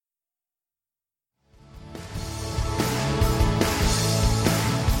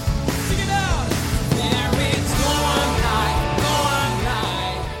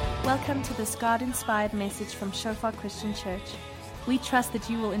this God-inspired message from Shofar Christian Church. We trust that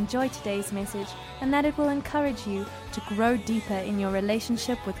you will enjoy today's message and that it will encourage you to grow deeper in your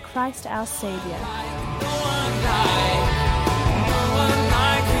relationship with Christ our Savior.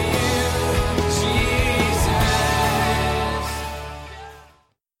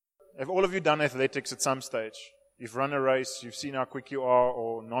 Have all of you done athletics at some stage? You've run a race, you've seen how quick you are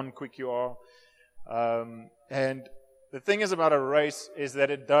or non-quick you are. And the thing is about a race is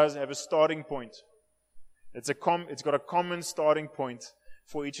that it does have a starting point. It's got a common starting point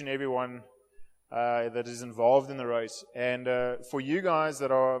for each and every one that is involved in the race. And for you guys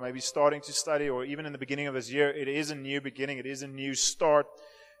that are maybe starting to study or even in the beginning of this year, it is a new beginning. It is a new start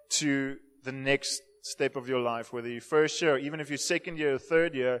to the next step of your life. Whether you're first year or even if you're second year or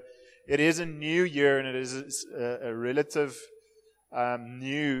third year, it is a new year and it is a relative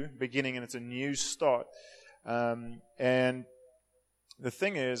new beginning and it's a new start. And the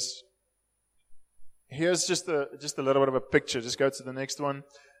thing is, here's just a little bit of a picture. Just go to the next one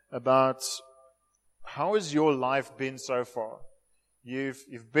about how has your life been so far. You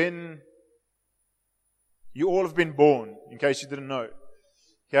all have been born, in case you didn't know.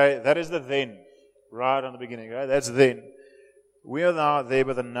 Okay, that is the then, right on the beginning. Okay? That's then. We are now there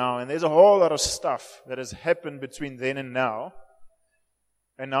with the now, and there's a whole lot of stuff that has happened between then and now.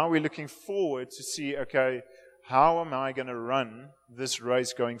 And now we're looking forward to see, okay, how am I going to run this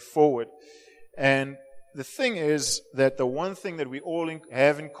race going forward? And the thing is that the one thing that we all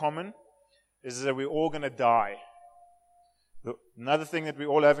have in common is that we're all going to die. Another thing that we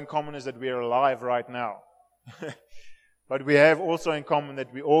all have in common is that we are alive right now. But we have also in common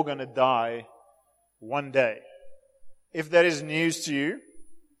that we're all going to die one day. If that is news to you,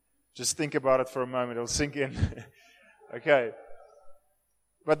 just think about it for a moment. It'll sink in. Okay.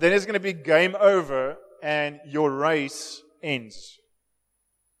 But then it's going to be game over and your race ends.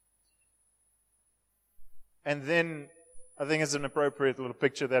 And then I think it's an appropriate little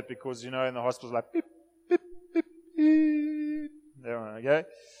picture of that because, in the hospital's like, beep, beep, beep, beep. Okay?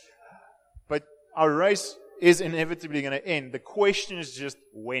 But our race is inevitably going to end. The question is just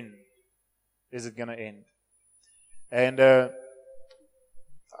when is it going to end? And I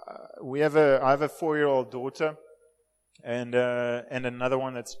have a 4-year-old daughter and another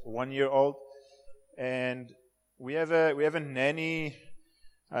one that's 1 year old. And we have a nanny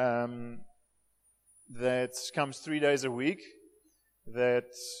that comes 3 days a week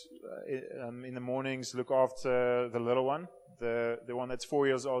that in the mornings look after the little one, the one that's 4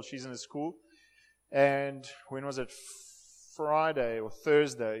 years old. She's in the school. And when was it? Friday or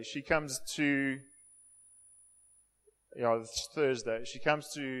Thursday? She comes to it's Thursday. She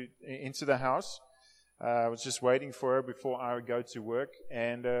comes into the house. I was just waiting for her before I would go to work,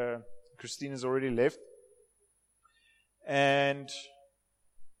 and Christina's already left. And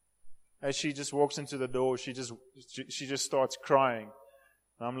as she just walks into the door, she just starts crying.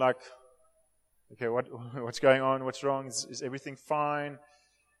 And I'm like, okay, what's going on? What's wrong? Is everything fine?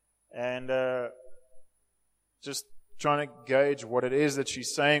 And just trying to gauge what it is that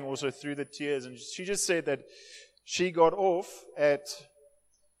she's saying, also through the tears. And she just said that she got off at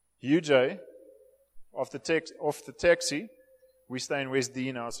UJ off the taxi. We stay in West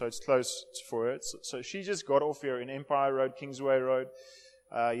D now, so it's close for her. So she just got off here in Empire Road, Kingsway Road,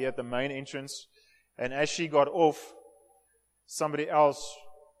 here at the main entrance. And as she got off, somebody else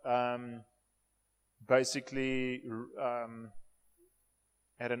basically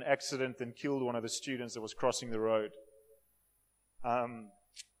had an accident and killed one of the students that was crossing the road.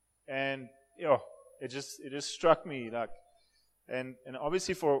 It just struck me and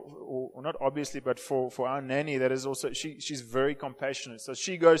obviously or not obviously, but for our nanny, that is also, she's very compassionate. So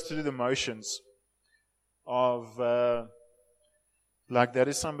she goes through the motions of, that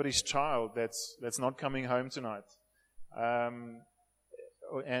is somebody's child that's not coming home tonight.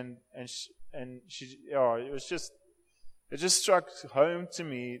 It just struck home to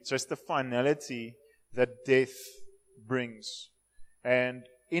me, just the finality that death brings. And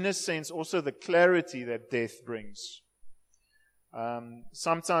in a sense, also the clarity that death brings.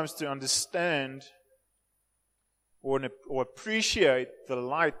 Sometimes to understand or appreciate the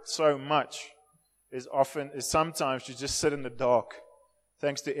light so much is sometimes to just sit in the dark.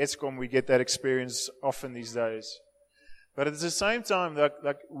 Thanks to Eskom, we get that experience often these days. But at the same time,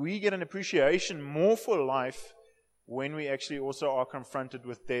 we get an appreciation more for life when we actually also are confronted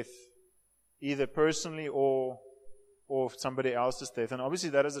with death, either personally or somebody else's death. And obviously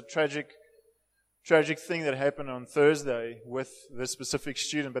that is a tragic thing that happened on Thursday with this specific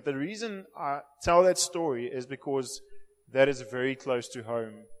student. But the reason I tell that story is because that is very close to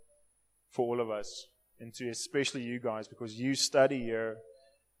home for all of us, and to especially you guys, because you study here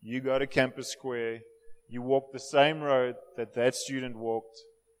you go to Campus Square, you walk the same road that that student walked,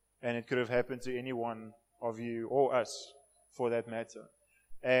 and it could have happened to any one of you or us, for that matter.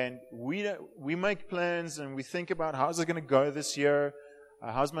 And we make plans and we think about how's it going to go this year,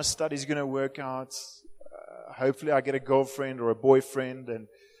 how's my studies going to work out, hopefully I get a girlfriend or a boyfriend, and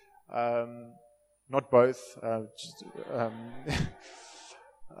not both,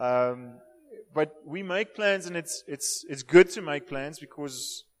 but we make plans, and it's good to make plans,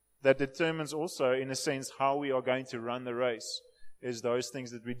 because that determines also, in a sense, how we are going to run the race, is those things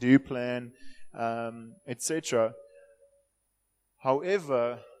that we do plan, etc.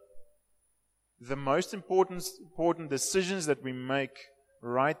 However, the most important decisions that we make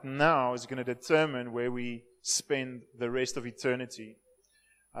right now is going to determine where we spend the rest of eternity.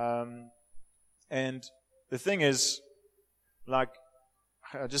 And the thing is, like,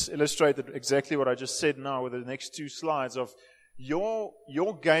 I just illustrated exactly what I just said now with the next two slides of your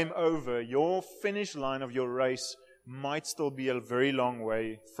game over, your finish line of your race might still be a very long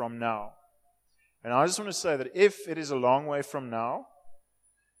way from now. And I just want to say that if it is a long way from now,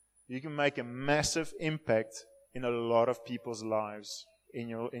 you can make a massive impact in a lot of people's lives in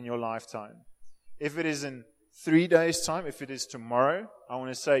your lifetime. If it is in 3 days' time, if it is tomorrow, I want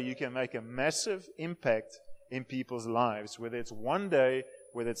to say you can make a massive impact in people's lives. Whether it's 1 day,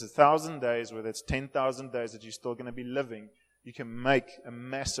 whether it's 1,000 days, whether it's 10,000 days that you're still going to be living, you can make a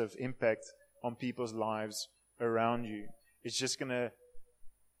massive impact on people's lives around you. It's just going to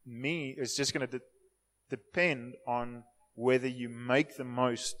depend on whether you make the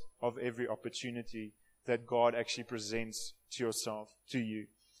most of every opportunity that God actually presents to you.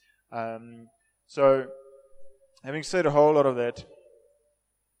 So, having said a whole lot of that,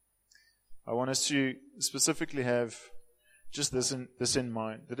 I want us to specifically have just this in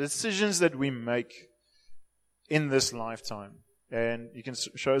mind. The decisions that we make in this lifetime. And you can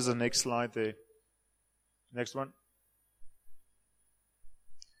show us the next slide there. Next one.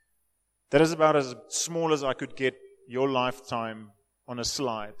 That is about as small as I could get your lifetime on a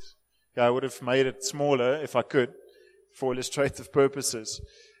slide. I would have made it smaller if I could, for illustrative purposes.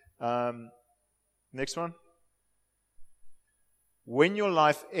 Next one. When your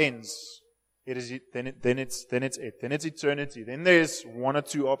life ends, then it's eternity. Then there's one or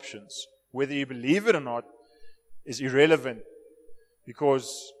two options. Whether you believe it or not is irrelevant,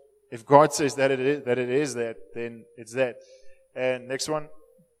 because if God says that it is that, then it's that. And next one.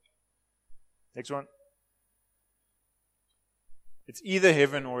 It's either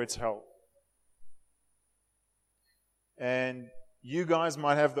heaven or it's hell. And you guys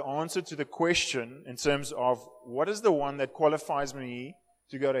might have the answer to the question in terms of what is the one that qualifies me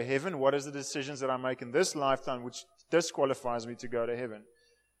to go to heaven? What is the decisions that I make in this lifetime which disqualifies me to go to heaven?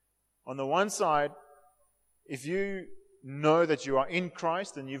 On the one side, if you know that you are in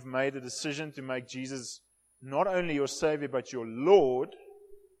Christ and you've made a decision to make Jesus not only your Savior but your Lord,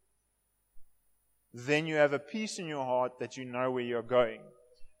 then you have a peace in your heart that you know where you're going.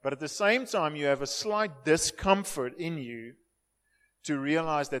 But at the same time, you have a slight discomfort in you to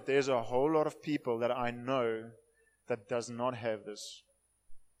realize that there's a whole lot of people that I know that does not have this.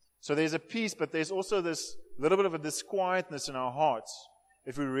 So there's a peace, but there's also this little bit of a disquietness in our hearts.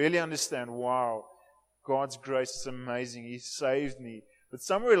 If we really understand, wow, God's grace is amazing. He saved me. But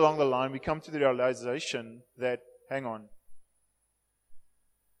somewhere along the line, we come to the realization that, hang on,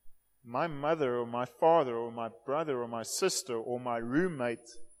 my mother or my father or my brother or my sister or my roommate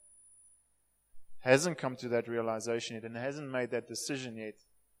hasn't come to that realization yet and hasn't made that decision yet.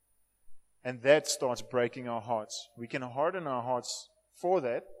 And that starts breaking our hearts. We can harden our hearts for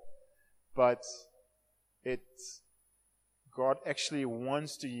that, but God actually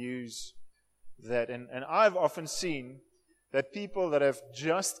wants to use that. And I've often seen that people that have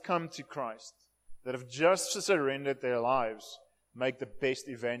just come to Christ, that have just surrendered their lives, make the best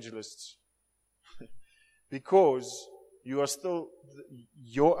evangelists. Because you are still,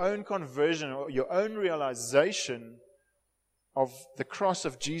 your own conversion or your own realization of the cross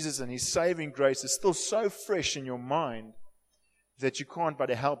of Jesus and His saving grace is still so fresh in your mind that you can't but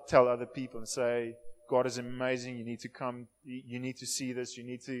help tell other people and say, God is amazing, you need to come, you need to see this, you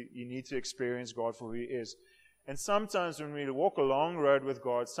need to experience God for who He is. And sometimes when we walk a long road with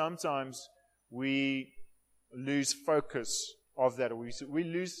God, sometimes we lose focus of that. We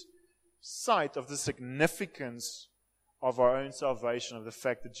lose sight of the significance of our own salvation, of the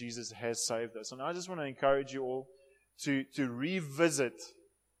fact that Jesus has saved us. And I just want to encourage you all to revisit,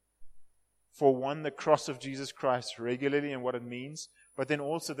 for one, the cross of Jesus Christ regularly and what it means, but then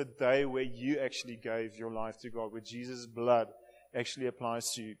also the day where you actually gave your life to God, where Jesus' blood actually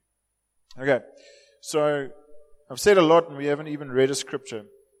applies to you. Okay, so I've said a lot and we haven't even read a scripture.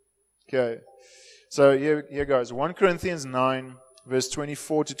 Okay. So here goes. 1 Corinthians 9, verse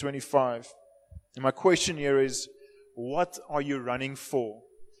 24 to 25. And my question here is, what are you running for?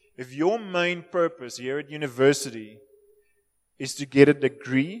 If your main purpose here at university is to get a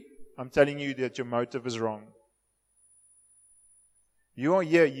degree, I'm telling you that your motive is wrong. You are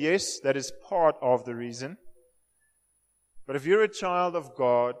here, yes, that is part of the reason. But if you're a child of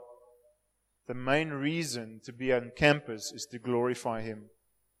God, the main reason to be on campus is to glorify Him.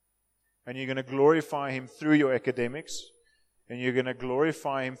 And you're going to glorify Him through your academics, and you're going to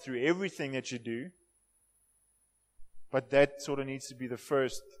glorify Him through everything that you do. But that sort of needs to be the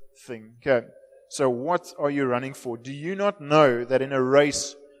first thing. Okay. So what are you running for? Do you not know that in a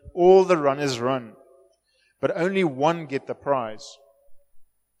race, all the runners run, but only one get the prize?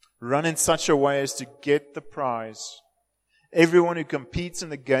 Run in such a way as to get the prize. Everyone who competes in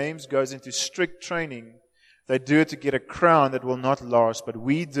the games goes into strict training. They do it to get a crown that will not last, but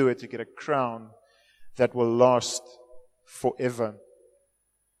we do it to get a crown that will last forever.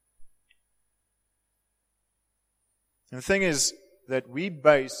 And the thing is that we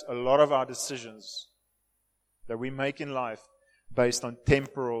base a lot of our decisions that we make in life based on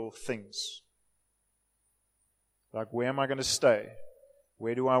temporal things. Like, where am I going to stay?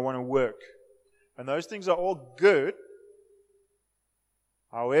 Where do I want to work? And those things are all good.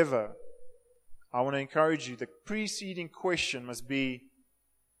 However, I want to encourage you, the preceding question must be,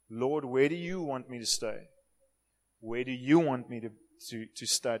 Lord, where do you want me to stay? Where do you want me to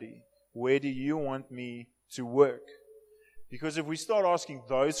study? Where do you want me to work? Because if we start asking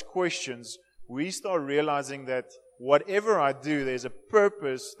those questions, we start realizing that whatever I do, there's a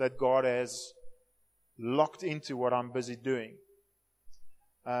purpose that God has locked into what I'm busy doing.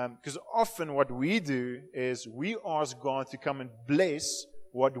 Because often what we do is we ask God to come and bless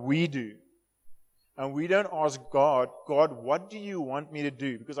what we do. And we don't ask God, what do you want me to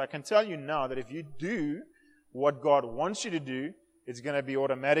do? Because I can tell you now that if you do what God wants you to do, it's going to be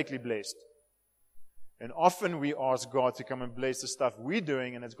automatically blessed. And often we ask God to come and bless the stuff we're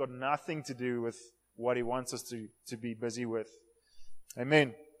doing, and it's got nothing to do with what He wants us to be busy with.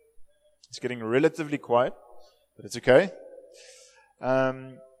 Amen. It's getting relatively quiet, but it's okay.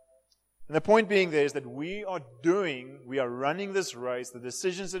 And the point being there is that we are running this race, the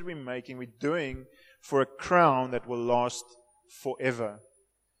decisions that we're making, we're doing for a crown that will last forever.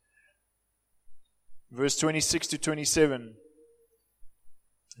 Verse 26 to 27.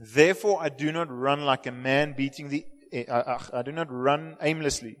 Therefore I do not run like a man beating the air. I do not run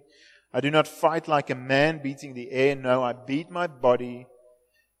aimlessly. I do not fight like a man beating the air. No, I beat my body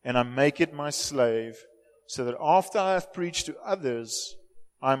and I make it my slave, so that after I have preached to others,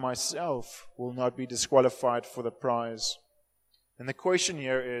 I myself will not be disqualified for the prize. And the question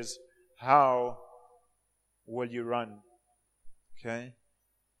here is, how will you run? Okay?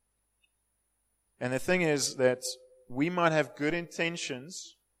 And the thing is that we might have good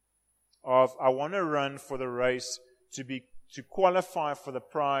intentions of, I want to run for the race to qualify for the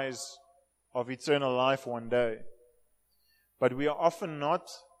prize of eternal life one day. But we are often not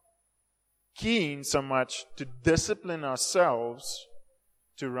keen so much to discipline ourselves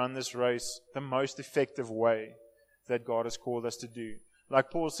to run this race the most effective way that God has called us to do.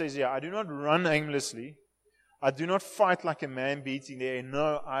 Like Paul says here, I do not run aimlessly. I do not fight like a man beating the air.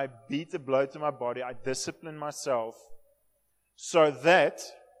 No, I beat a blow to my body. I discipline myself so that,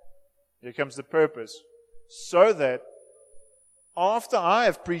 here comes the purpose, so that after I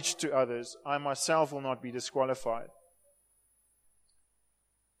have preached to others, I myself will not be disqualified.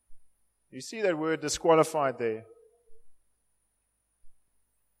 You see that word disqualified there?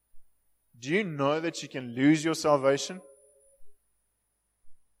 Do you know that you can lose your salvation?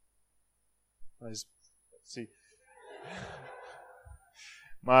 Let's see.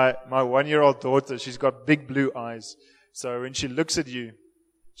 My 1-year-old daughter, she's got big blue eyes. So when she looks at you,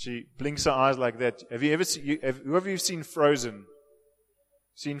 she blinks her eyes like that. Have you ever seen, who of you seen Frozen?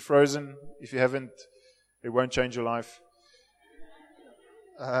 Seen Frozen? If you haven't, it won't change your life.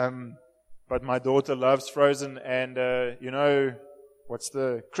 But my daughter loves Frozen, and what's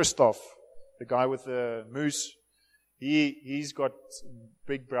the Kristoff, the guy with the moose? He's got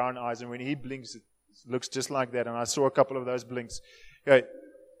big brown eyes, and when he blinks, it looks just like that. And I saw a couple of those blinks. Okay,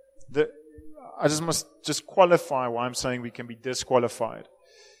 I must qualify why I'm saying we can be disqualified,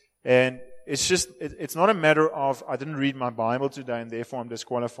 and it's not a matter of I didn't read my Bible today and therefore I'm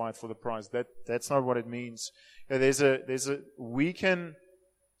disqualified for the prize. That's not what it means. We can.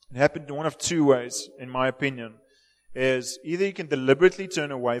 It happened in one of two ways, in my opinion, is either you can deliberately turn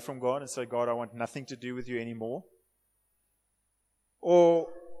away from God and say, God, I want nothing to do with you anymore. Or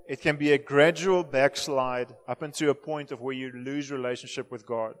it can be a gradual backslide up into a point of where you lose relationship with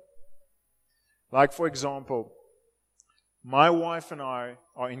God. Like, for example, my wife and I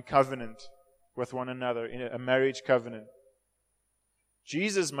are in covenant with one another, in a marriage covenant.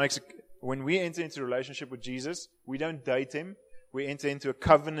 When we enter into a relationship with Jesus, we don't date Him, we enter into a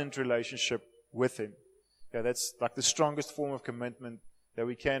covenant relationship with Him. Okay, that's like the strongest form of commitment that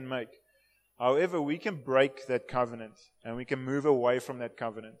we can make. However, we can break that covenant and we can move away from that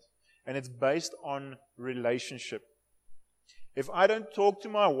covenant. And it's based on relationship. If I don't talk to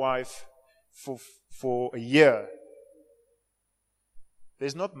my wife for a year,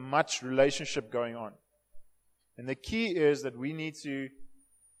 there's not much relationship going on. And the key is that we need to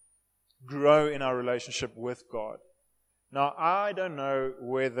grow in our relationship with God. Now, I don't know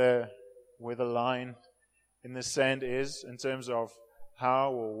where the line in the sand is in terms of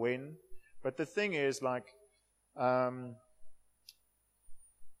how or when. But the thing is, like,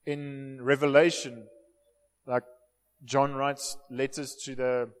 in Revelation, like, John writes letters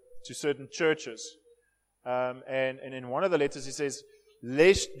to certain churches. And in one of the letters he says,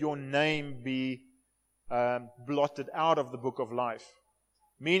 lest your name be blotted out of the book of life.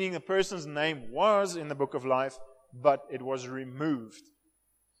 Meaning the person's name was in the book of life, but it was removed.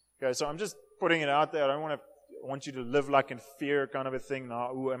 Okay, so I'm just putting it out there. I don't want you to live like in fear kind of a thing.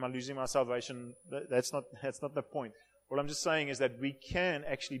 Now, am I losing my salvation? That's not the point. What I'm just saying is that we can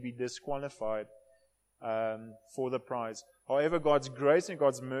actually be disqualified for the prize. However, God's grace and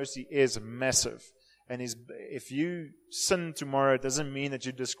God's mercy is massive. And if you sin tomorrow, it doesn't mean that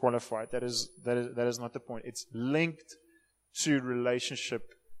you're disqualified. That is not the point. It's linked to relationship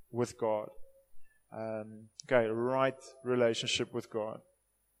with God. Right relationship with God.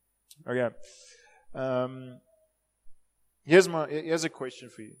 Okay. Here's a question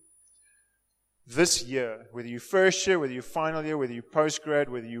for you. This year, whether you first year, whether you final year, whether you postgrad,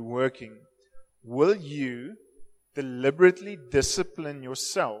 whether you're working, will you deliberately discipline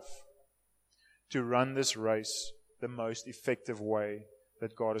yourself to run this race the most effective way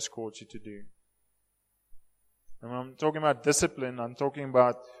that God has called you to do? And when I'm talking about discipline, I'm talking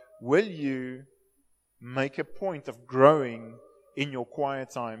about, will you make a point of growing in your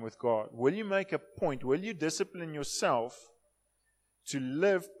quiet time with God? Will you make a point? Will you discipline yourself to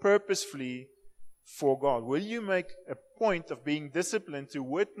live purposefully for God? Will you make a point of being disciplined to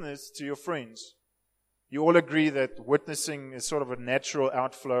witness to your friends? You all agree that witnessing is sort of a natural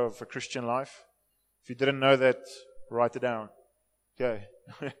outflow of a Christian life. If you didn't know that, write it down. Okay.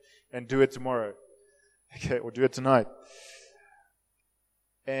 And do it tomorrow. Okay, or do it tonight.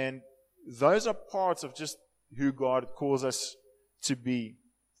 And those are parts of just who God calls us to be.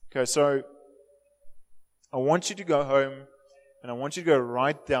 Okay, so I want you to go home and I want you to go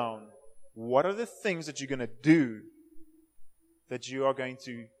write down what are the things that you're going to do that you are going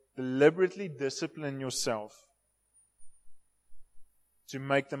to deliberately discipline yourself to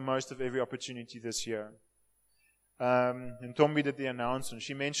make the most of every opportunity this year. And Tombi did the announcement.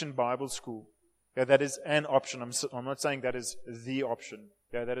 She mentioned Bible school. Yeah, that is an option. I'm not saying that is the option.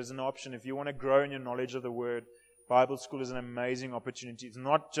 Yeah, that is an option. If you want to grow in your knowledge of the Word, Bible school is an amazing opportunity. It's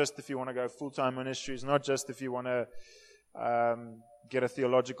not just if you want to go full-time ministry. It's not just if you want to get a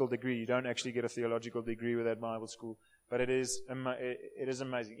theological degree. You don't actually get a theological degree with that Bible school. But it is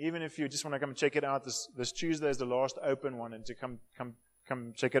amazing. Even if you just want to come check it out, this Tuesday is the last open one, and to come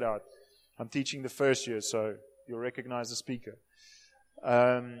check it out. I'm teaching the first year, so you'll recognize the speaker.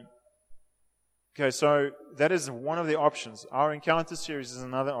 Okay, so that is one of the options. Our Encounter series is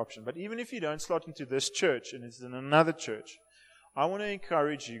another option. But even if you don't slot into this church and it's in another church, I want to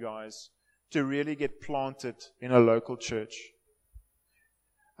encourage you guys to really get planted in a local church.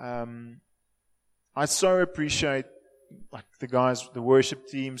 I so appreciate like the guys, the worship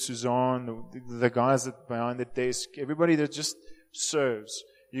team, Suzanne, the guys that behind the desk, everybody that just serves.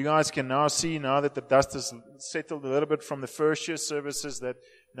 You guys can now see, now that the dust has settled a little bit from the first year services, that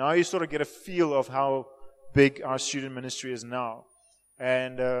now you sort of get a feel of how big our student ministry is now.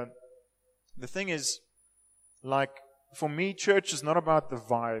 And the thing is, like, for me, church is not about the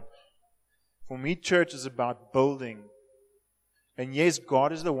vibe. For me, church is about building. And yes,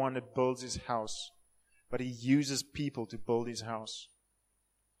 God is the one that builds His house, but He uses people to build His house.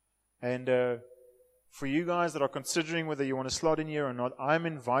 And for you guys that are considering whether you want to slot in here or not, I'm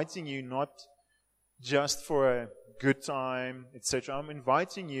inviting you not just for a good time, etc. I'm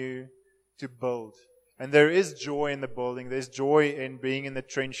inviting you to build. And there is joy in the building. There's joy in being in the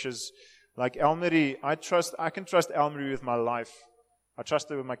trenches. Like Elmarie, I can trust Elmarie with my life. I trust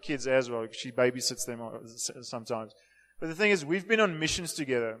her with my kids as well. She babysits them sometimes. But the thing is, we've been on missions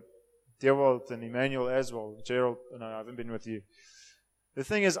together. Dewald and Emmanuel as well. Gerald, no, I haven't been with you. The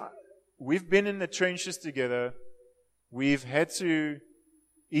thing is, we've been in the trenches together. We've had to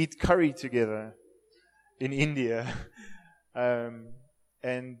eat curry together. in India.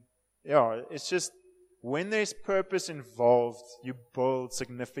 And yeah, it's just, when there's purpose involved, you build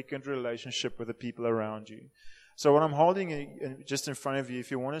significant relationship with the people around you. So what I'm holding just in front of you,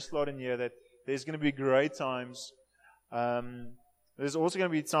 if you want to slot in here, that there's going to be great times. There's also going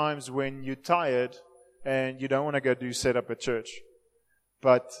to be times when you're tired and you don't want to go do setup at church.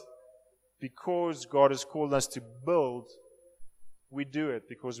 But because God has called us to build, we do it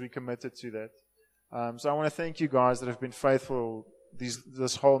because we're committed to that. So I want to thank you guys that have been faithful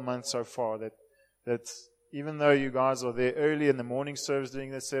this whole month so far. That even though you guys are there early in the morning service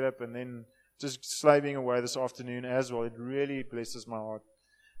doing the setup and then just slaving away this afternoon as well, it really blesses my heart.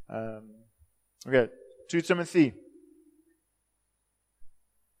 Okay, 2 Timothy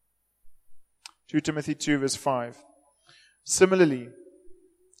 2 verse 5. Similarly,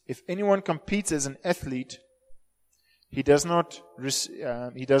 if anyone competes as an athlete, he does not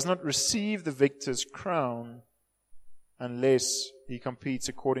receive the victor's crown unless he competes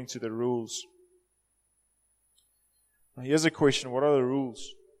according to the rules. Now here's a question: what are the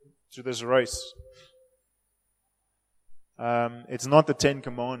rules to this race? It's not the 10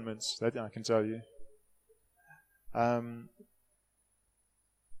 Commandments, that I can tell you.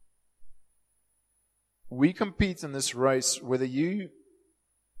 We compete in this race whether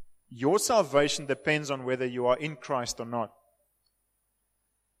your salvation depends on whether you are in Christ or not.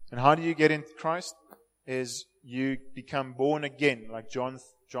 And how do you get into Christ? Is you become born again, like John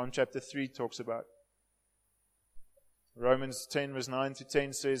chapter 3 talks about. Romans 10 verse 9 to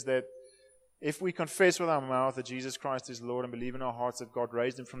 10 says that if we confess with our mouth that Jesus Christ is Lord and believe in our hearts that God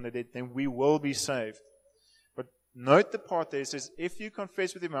raised Him from the dead, then we will be saved. But note the part there, it says, if you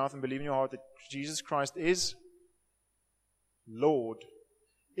confess with your mouth and believe in your heart that Jesus Christ is Lord,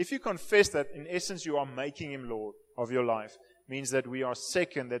 if you confess that, in essence you are making Him Lord of your life. Means that we are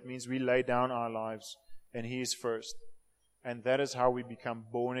second, that means we lay down our lives and He is first. And that is how we become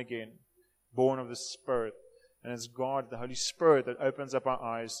born again, born of the Spirit. And it's God, the Holy Spirit, that opens up our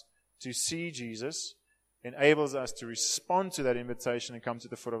eyes to see Jesus, enables us to respond to that invitation and come to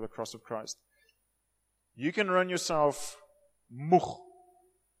the foot of the cross of Christ. You can run yourself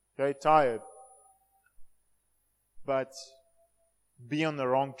okay, tired, but be on the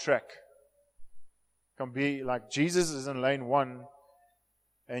wrong track. Can be like Jesus is in lane 1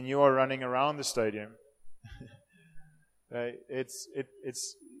 and you are running around the stadium.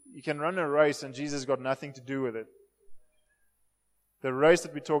 You can run a race and Jesus got nothing to do with it. The race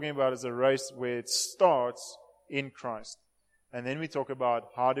that we're talking about is a race where it starts in Christ. And then we talk about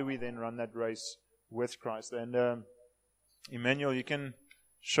how do we then run that race with Christ. And Emmanuel, you can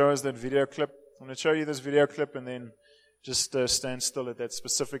show us that video clip. I'm going to show you this video clip and then just stand still at that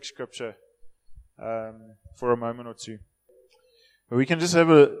specific scripture for a moment or two. But we can just have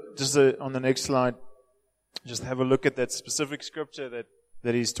on the next slide, just have a look at that specific scripture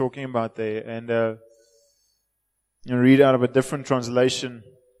that he's talking about there, and read out of a different translation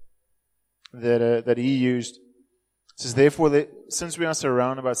that he used. It says, therefore, since we are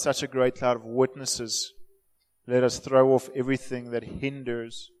surrounded by such a great cloud of witnesses, let us throw off everything that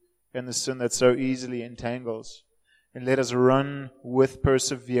hinders and the sin that so easily entangles, and let us run with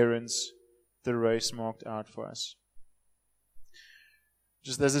perseverance the race marked out for us.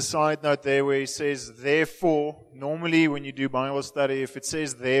 Just as a side note there where he says, therefore, normally when you do Bible study, if it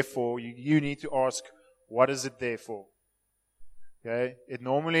says therefore, you need to ask, what is it there for? Okay? It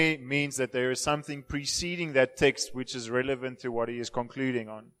normally means that there is something preceding that text which is relevant to what he is concluding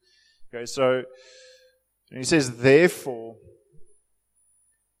on. Okay, so when he says therefore,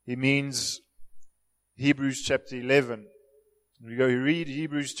 he means Hebrews chapter 11. When you read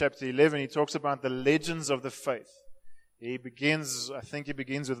Hebrews chapter 11, he talks about the legends of the faith. He begins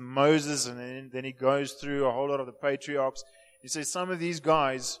with Moses, and then he goes through a whole lot of the patriarchs. He says some of these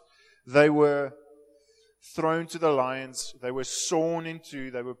guys, they were thrown to the lions, they were sawn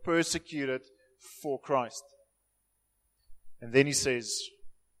into, they were persecuted for Christ. And then he says,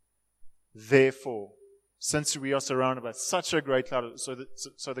 therefore, since we are surrounded by such a great cloud, so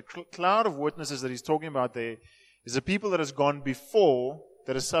the cloud of witnesses that he's talking about there is the people that has gone before,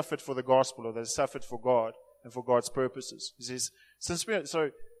 that has suffered for the gospel, or that has suffered for God and for God's purposes. He says,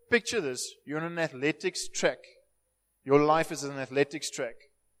 so picture this, you're on an athletics track. Your life is an athletics track.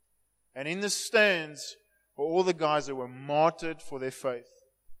 And in the stands are all the guys that were martyred for their faith.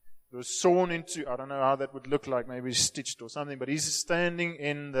 They were sawn into, I don't know how that would look like, maybe stitched or something, but he's standing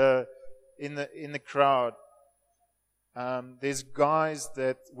in the crowd. There's guys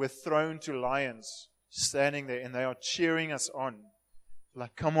that were thrown to lions standing there, and they are cheering us on.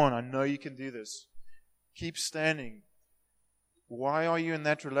 Like, come on, I know you can do this. Keep standing. Why are you in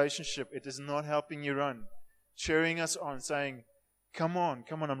that relationship? It is not helping you run. Cheering us on, saying, come on,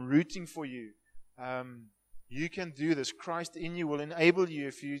 I'm rooting for you. You can do this. Christ in you will enable you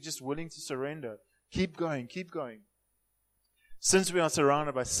if you're just willing to surrender. Keep going. Since we are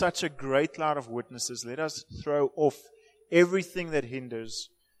surrounded by such a great cloud of witnesses, let us throw off everything that hinders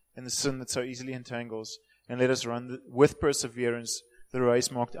and the sin that so easily entangles, and let us run with perseverance the race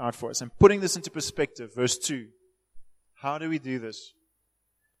marked out for us. And putting this into perspective, verse 2, how do we do this?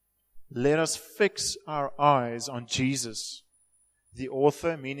 Let us fix our eyes on Jesus, the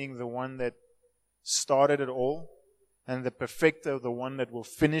author, meaning the one that started it all, and the perfecter, the one that will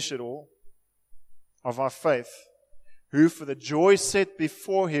finish it all, of our faith, who for the joy set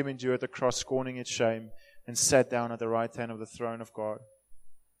before him endured the cross, scorning its shame, and sat down at the right hand of the throne of God.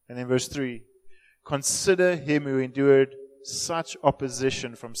 And then verse 3, consider him who endured such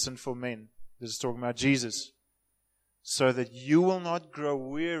opposition from sinful men. This is talking about Jesus. So that you will not grow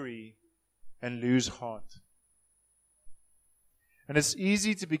weary and lose heart. And it's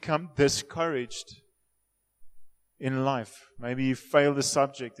easy to become discouraged in life. Maybe you fail the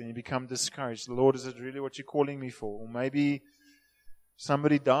subject and you become discouraged. Lord, is it really what you're calling me for? Or maybe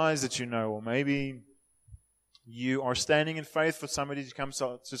somebody dies that you know. Or maybe you are standing in faith for somebody to come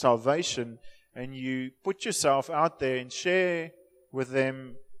to salvation, and you put yourself out there and share with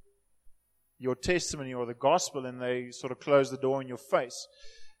them your testimony or the gospel, and they sort of close the door in your face.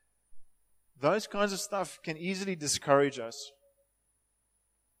 Those kinds of stuff can easily discourage us.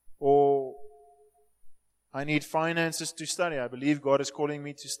 Or, I need finances to study. I believe God is calling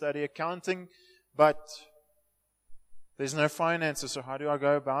me to study accounting, but there's no finances, so how do I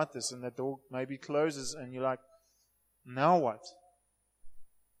go about this? And that door maybe closes, and you're like, now what?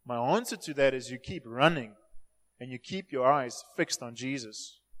 My answer to that is you keep running, and you keep your eyes fixed on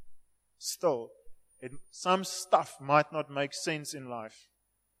Jesus. Still, some stuff might not make sense in life,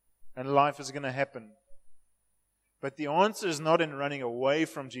 and life is going to happen. But the answer is not in running away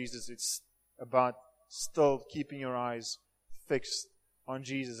from Jesus. It's about still keeping your eyes fixed on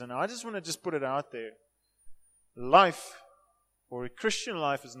Jesus. And I just want to put it out there. Life, or a Christian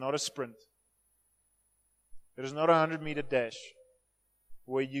life, is not a sprint. It is not a 100-meter dash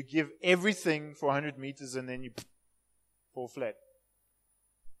where you give everything for 100 meters and then you fall flat.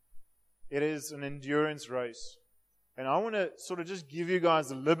 It is an endurance race. And I want to sort of just give you guys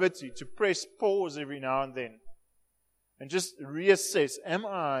the liberty to press pause every now and then and just reassess. Am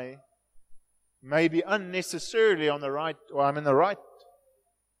I maybe unnecessarily on the right, or I'm in the right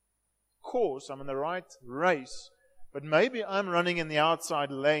course, I'm in the right race, but maybe I'm running in the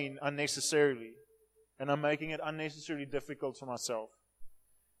outside lane unnecessarily, and I'm making it unnecessarily difficult for myself.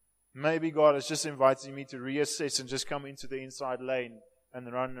 Maybe God is just inviting me to reassess and just come into the inside lane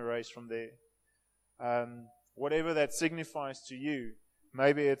and run the race from there. Whatever that signifies to you,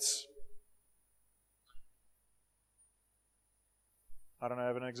 maybe it's, I don't know,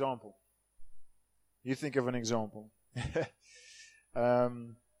 have an example. You think of an example.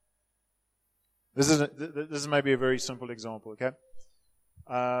 This is maybe a very simple example, okay?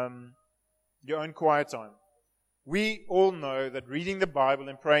 Your own quiet time. We all know that reading the Bible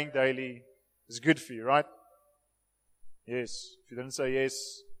and praying daily is good for you, right? Yes. If you didn't say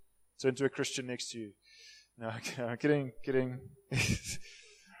yes, turn to a Christian next to you. No, I'm kidding.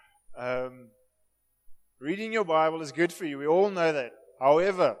 Reading your Bible is good for you. We all know that.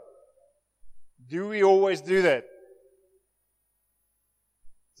 However, do we always do that?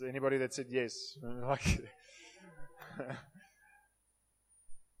 Is there anybody that said yes?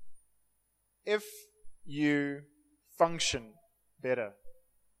 If you function better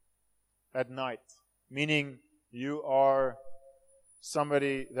at night, meaning you are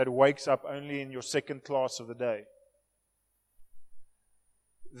somebody that wakes up only in your second class of the day,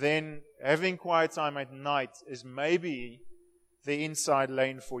 then having quiet time at night is maybe the inside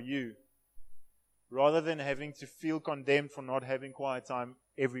lane for you, rather than having to feel condemned for not having quiet time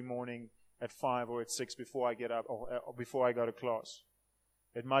every morning at 5 or at 6 before I get up or before I go to class.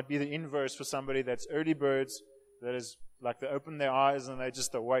 It might be the inverse for somebody that's early birds, that is like they open their eyes and they're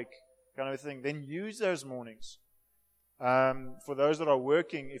just awake kind of thing. Then use those mornings. For those that are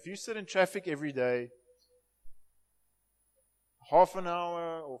working, if you sit in traffic every day, half an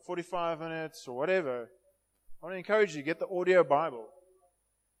hour or 45 minutes or whatever, I want to encourage you, get the audio Bible.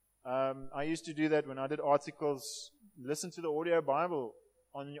 I used to do that when I did articles. Listen to the audio Bible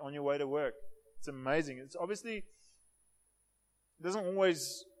on your way to work. It's amazing. It's obviously, it doesn't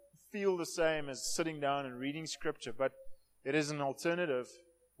always feel the same as sitting down and reading scripture, but it is an alternative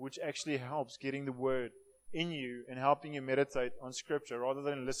which actually helps getting the word in you and helping you meditate on scripture rather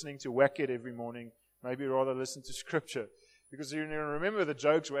than listening to Wackett every morning. Maybe rather listen to scripture. Because you remember the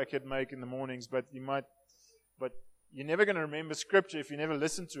jokes Wackhead make in the mornings, but you're never going to remember Scripture if you never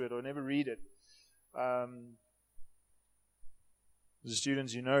listen to it or never read it. The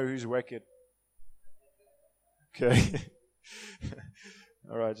students, you know who's Wackhead. Okay.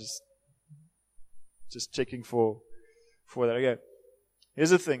 All right, just checking for that. Okay. Here's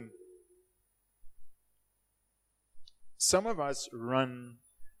the thing. Some of us run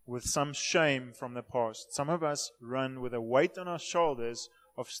with some shame from the past. Some of us run with a weight on our shoulders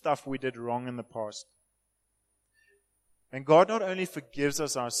of stuff we did wrong in the past. And God not only forgives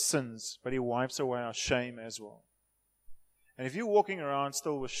us our sins, but He wipes away our shame as well. And if you're walking around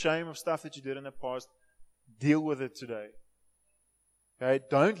still with shame of stuff that you did in the past, deal with it today. Okay?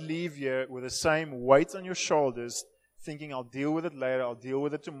 Don't leave here with the same weight on your shoulders, thinking I'll deal with it later, I'll deal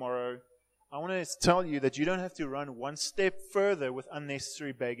with it tomorrow. I want to tell you that you don't have to run one step further with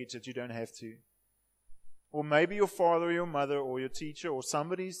unnecessary baggage that you don't have to. Or maybe your father or your mother or your teacher or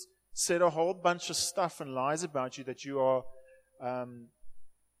somebody's said a whole bunch of stuff and lies about you that you are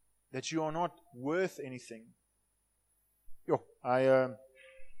not worth anything. I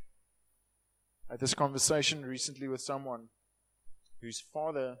had this conversation recently with someone whose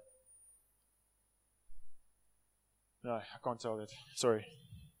father... No, I can't tell that. Sorry,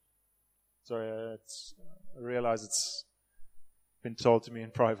 I realize it's been told to me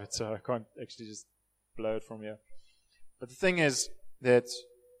in private, so I can't actually just blow it from here. But the thing is that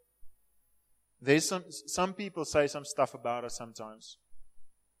there's some people say some stuff about us sometimes.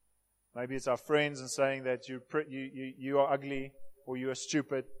 Maybe it's our friends and saying that you are ugly or you are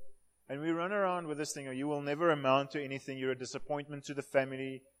stupid. And we run around with this thing, or you will never amount to anything, you're a disappointment to the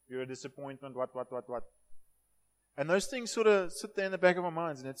family, you're a disappointment, what. And those things sort of sit there in the back of our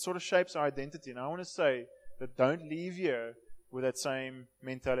minds, and it sort of shapes our identity. And I want to say that don't leave here with that same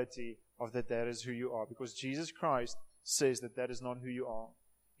mentality of that is who you are. Because Jesus Christ says that is not who you are.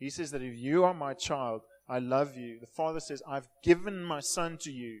 He says that if you are my child, I love you. The Father says, I've given my Son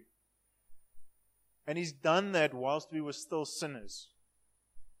to you. And He's done that whilst we were still sinners.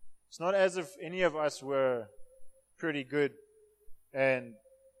 It's not as if any of us were pretty good and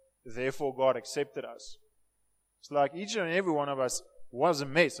therefore God accepted us. It's like each and every one of us was a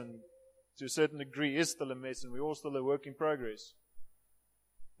mess, and to a certain degree is still a mess, and we're all still a work in progress.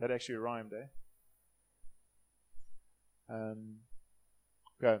 That actually rhymed, eh?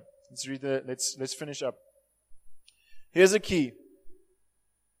 Okay, let's read let's finish up. Here's a key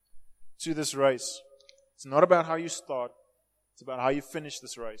to this race. It's not about how you start, it's about how you finish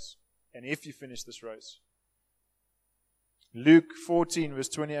this race, and if you finish this race. Luke 14, verse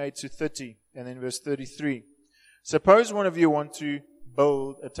 28 to 30, and then verse 33. Suppose one of you want to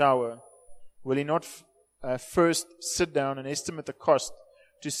build a tower. Will he not first sit down and estimate the cost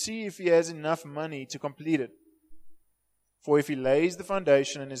to see if he has enough money to complete it? For if he lays the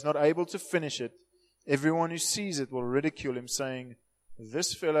foundation and is not able to finish it, everyone who sees it will ridicule him, saying,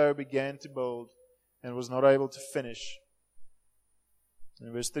 this fellow began to build and was not able to finish.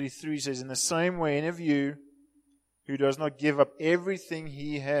 And verse 33 says, in the same way, any of you who does not give up everything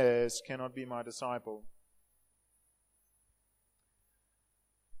he has cannot be my disciple.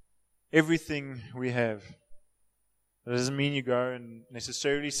 Everything we have. That doesn't mean you go and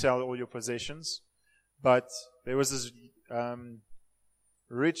necessarily sell all your possessions. But there was this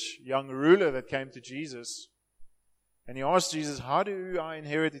rich young ruler that came to Jesus. And he asked Jesus, how do I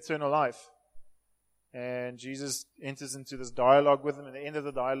inherit eternal life? And Jesus enters into this dialogue with him. At the end of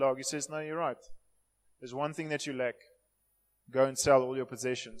the dialogue, he says, no, you're right. There's one thing that you lack. Go and sell all your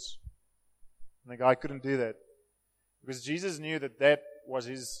possessions. And the guy couldn't do that. Because Jesus knew that was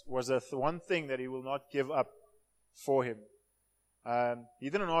the one thing that he will not give up for him. He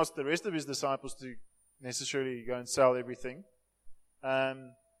didn't ask the rest of his disciples to necessarily go and sell everything.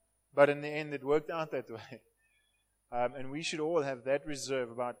 But in the end, it worked out that way. And we should all have that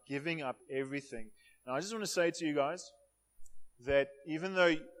reserve about giving up everything. Now, I just want to say to you guys that even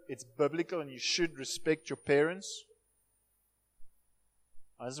though it's biblical and you should respect your parents,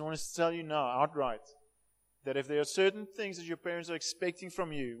 I just want to tell you now outright that if there are certain things that your parents are expecting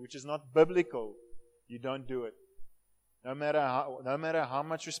from you, which is not biblical, you don't do it. No matter how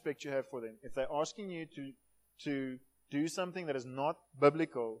much respect you have for them. If they're asking you to do something that is not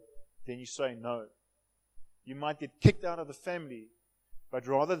biblical, then you say no. You might get kicked out of the family, but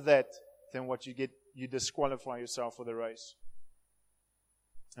rather that than what you disqualify yourself for the race.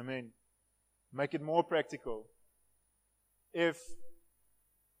 Make it more practical. If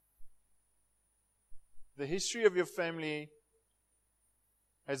the history of your family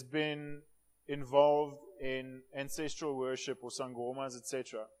has been involved in ancestral worship or sangomas,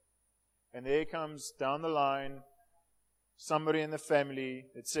 etc., and there comes down the line somebody in the family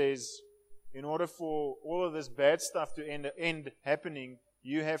that says, in order for all of this bad stuff to end happening,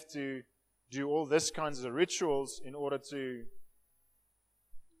 you have to do all this kinds of rituals in order to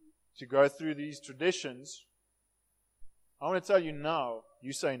go through these traditions, I want to tell you now,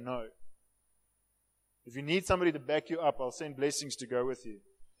 you say no. If you need somebody to back you up, I'll send blessings to go with you.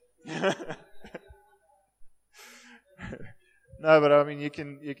 No, but I mean, you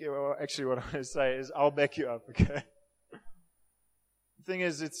can well, actually what I want to say is I'll back you up, okay? The thing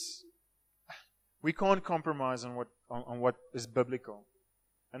is, we can't compromise on what is biblical.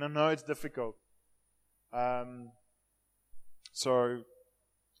 And I know it's difficult. So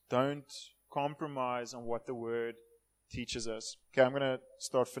don't compromise on what the Word teaches us. Okay, I'm going to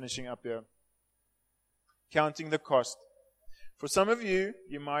start finishing up here. Counting the cost. For some of you,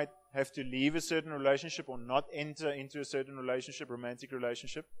 you might have to leave a certain relationship or not enter into a certain relationship, romantic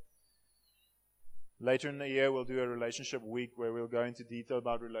relationship. Later in the year, we'll do a relationship week where we'll go into detail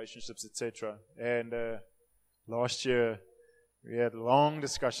about relationships, etc. And last year, we had long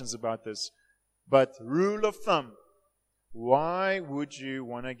discussions about this. But rule of thumb, why would you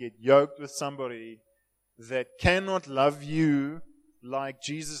want to get yoked with somebody that cannot love you like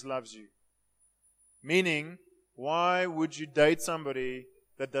Jesus loves you? Meaning, why would you date somebody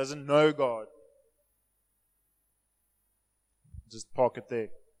that doesn't know God? Just park it there.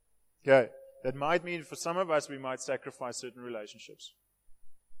 Okay. That might mean for some of us we might sacrifice certain relationships.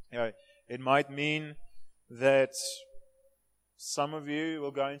 Okay. It might mean that some of you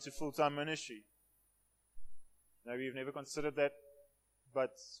will go into full-time ministry. Maybe you've never considered that,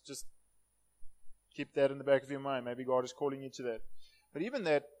 but just keep that in the back of your mind. Maybe God is calling you to that. But even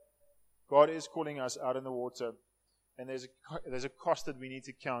that, God is calling us out in the water, and there's a cost that we need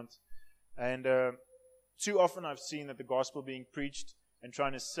to count. And too often I've seen that the gospel being preached and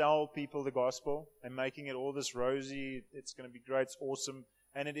trying to sell people the gospel and making it all this rosy, it's going to be great, it's awesome,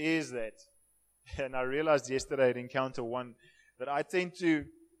 and it is that. And I realized yesterday at Encounter 1 that I tend to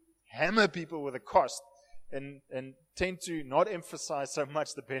hammer people with a cost and tend to not emphasize so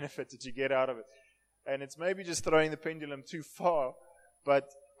much the benefit that you get out of it. And it's maybe just throwing the pendulum too far, but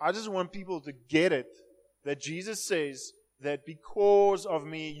I just want people to get it, that Jesus says that because of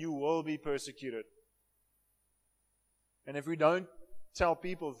me, you will be persecuted. And if we don't tell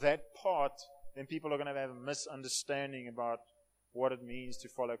people that part, then people are going to have a misunderstanding about what it means to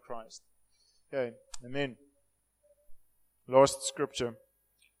follow Christ. Okay, amen. Last scripture.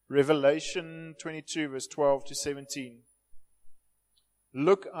 Revelation 22, verse 12 to 17.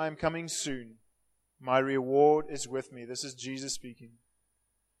 Look, I am coming soon. My reward is with me. This is Jesus speaking.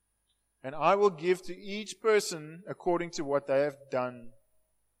 And I will give to each person according to what they have done.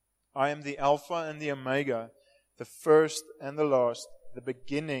 I am the Alpha and the Omega, the first and the last, the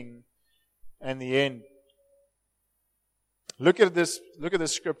beginning and the end. Look at this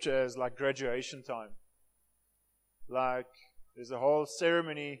scripture as like graduation time. Like there's a whole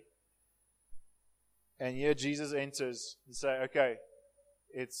ceremony, and here Jesus enters and say, okay,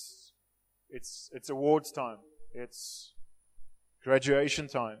 it's awards time. It's graduation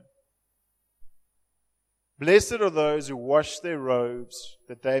time. Blessed are those who wash their robes,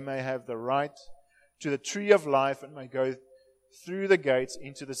 that they may have the right to the tree of life and may go through the gates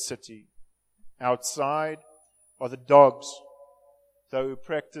into the city. Outside are the dogs, those who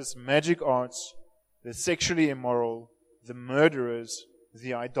practice magic arts, the sexually immoral, the murderers,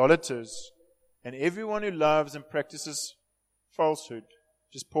 the idolaters, and everyone who loves and practices falsehood.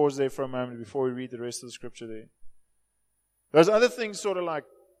 Just pause there for a moment before we read the rest of the scripture there. Those other things sort of like,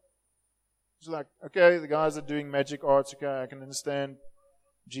 it's like, okay, the guys are doing magic arts, okay, I can understand.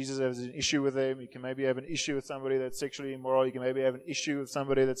 Jesus has an issue with them. You can maybe have an issue with somebody that's sexually immoral. You can maybe have an issue with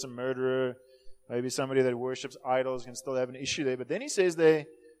somebody that's a murderer. Maybe somebody that worships idols can still have an issue there. But then he says there,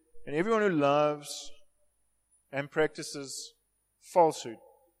 and everyone who loves and practices falsehood.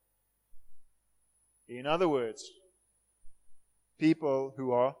 In other words, people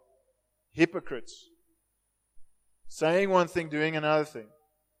who are hypocrites. Saying one thing, doing another thing.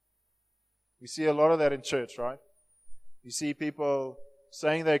 We see a lot of that in church, right? You see people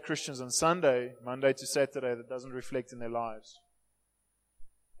saying they're Christians on Sunday, Monday to Saturday, that doesn't reflect in their lives.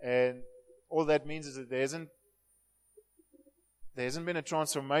 And all that means is that there hasn't been a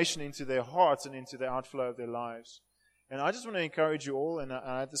transformation into their hearts and into the outflow of their lives. And I just want to encourage you all, and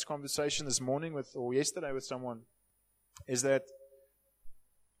I had this conversation this morning or yesterday with someone, is that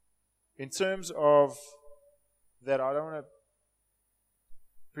in terms of that, I don't want to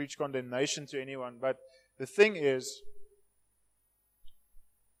preach condemnation to anyone, but the thing is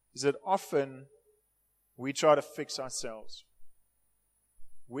that often we try to fix ourselves.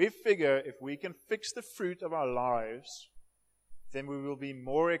 We figure if we can fix the fruit of our lives, then we will be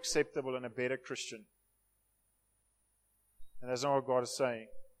more acceptable and a better Christian. And that's not what God is saying.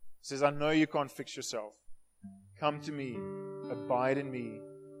 He says, I know you can't fix yourself. Come to me. Abide in me.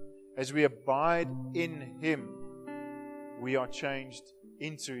 As we abide in Him, we are changed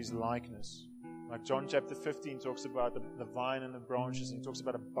into His likeness. Like John chapter 15 talks about the vine and the branches. And he talks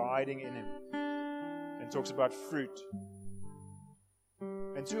about abiding in Him. And talks about fruit.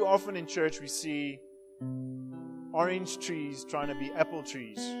 And too often in church we see orange trees trying to be apple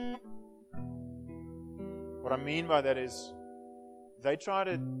trees. What I mean by that is they try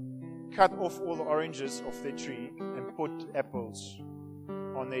to cut off all the oranges off their tree and put apples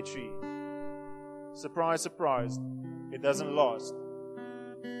on their tree. Surprise, surprise, it doesn't last.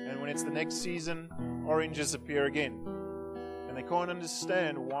 And when it's the next season, oranges appear again. And they can't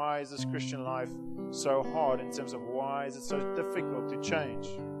understand why is this Christian life so hard in terms of why is it so difficult to change.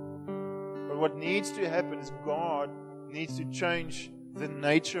 But what needs to happen is God needs to change the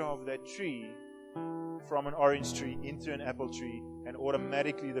nature of that tree from an orange tree into an apple tree, and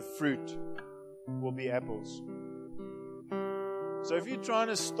automatically the fruit will be apples. So if you're trying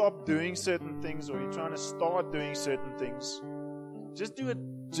to stop doing certain things, or you're trying to start doing certain things, just do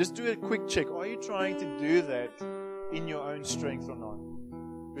a quick check. Are you trying to do that in your own strength or not?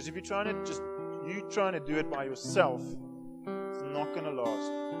 Because if you're trying to do it by yourself, it's not going to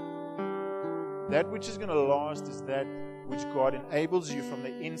last. That which is going to last is that which God enables you from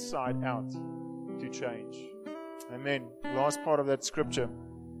the inside out to change. Amen. Last part of that scripture,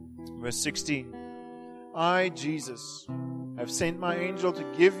 verse 16. I, Jesus, have sent my angel to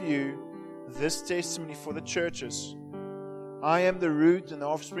give you this testimony for the churches. I am the root and the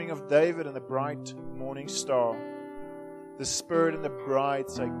offspring of David and the bright morning star. The Spirit and the bride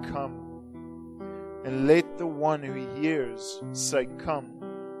say, come. And let the one who hears say, come.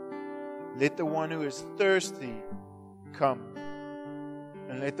 Let the one who is thirsty come.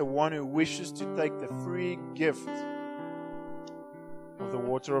 And let the one who wishes to take the free gift of the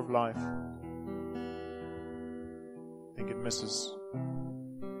water of life. I think it misses.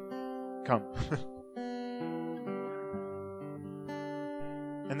 Come.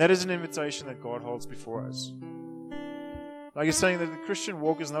 And that is an invitation that God holds before us. Like he's saying that the Christian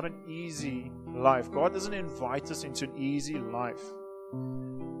walk is not an easy life. God doesn't invite us into an easy life.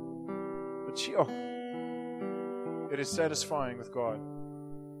 But it is satisfying with God.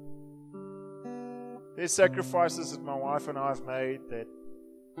 There's sacrifices that my wife and I have made that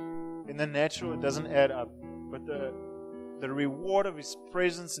in the natural it doesn't add up. But the reward of His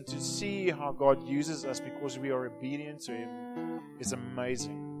presence and to see how God uses us because we are obedient to Him is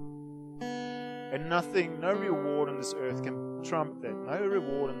amazing. And no reward on this earth can trump that. No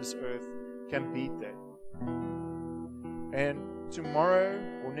reward on this earth can beat that. And tomorrow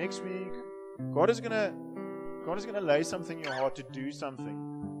or next week, God is gonna lay something in your heart to do something.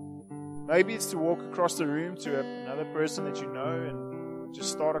 Maybe it's to walk across the room to another person that you know and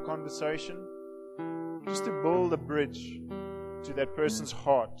just start a conversation. Just to build a bridge to that person's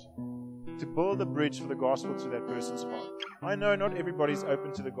heart. To build a bridge for the gospel to that person's heart. I know not everybody's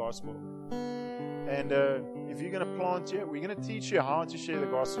open to the gospel. And if you're going to plant here, we're going to teach you how to share the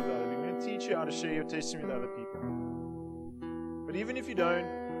gospel with other people. We're going to teach you how to share your testimony with other people. But even if you don't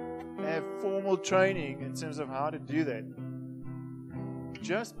have formal training in terms of how to do that,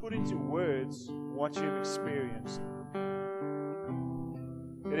 just put into words what you've experienced.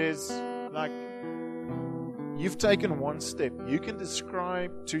 It is like you've taken one step. You can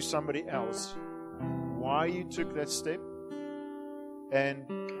describe to somebody else why you took that step and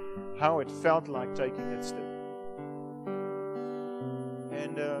how it felt like taking that step.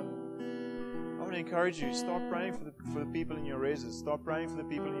 And I want to encourage you, start praying for the people in your reses. Start praying for the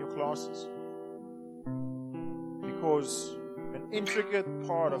people in your classes. Because an intricate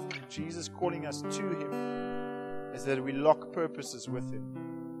part of Jesus calling us to Him is that we lock purposes with Him.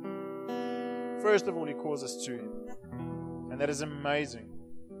 First of all, He calls us to Him. And that is amazing.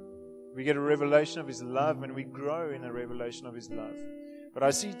 We get a revelation of His love and we grow in a revelation of His love. But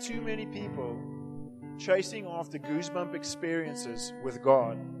I see too many people chasing after goosebump experiences with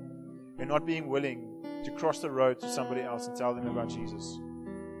God and not being willing to cross the road to somebody else and tell them about Jesus.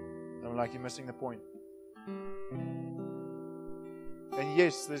 And I'm like, you're missing the point. And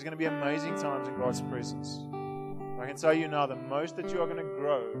yes, there's going to be amazing times in God's presence. I can tell you now, the most that you are going to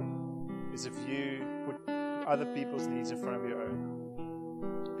grow is if you put other people's needs in front of your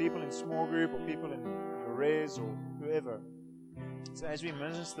own. People in small group or people in your res or whoever. So as we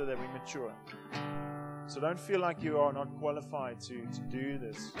minister that we mature. So don't feel like you are not qualified to do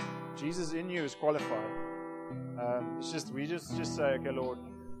this. Jesus in you is qualified. It's just we just say, okay, Lord,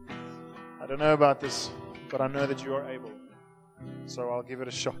 I don't know about this, but I know that you are able. so I'll give it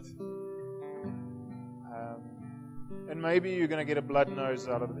a shot. And maybe you're going to get a blood nose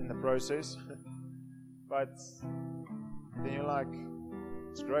out of it in the process, but then you're like,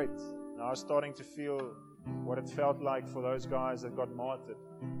 it's great. Now I'm starting to feel what it felt like for those guys that got martyred.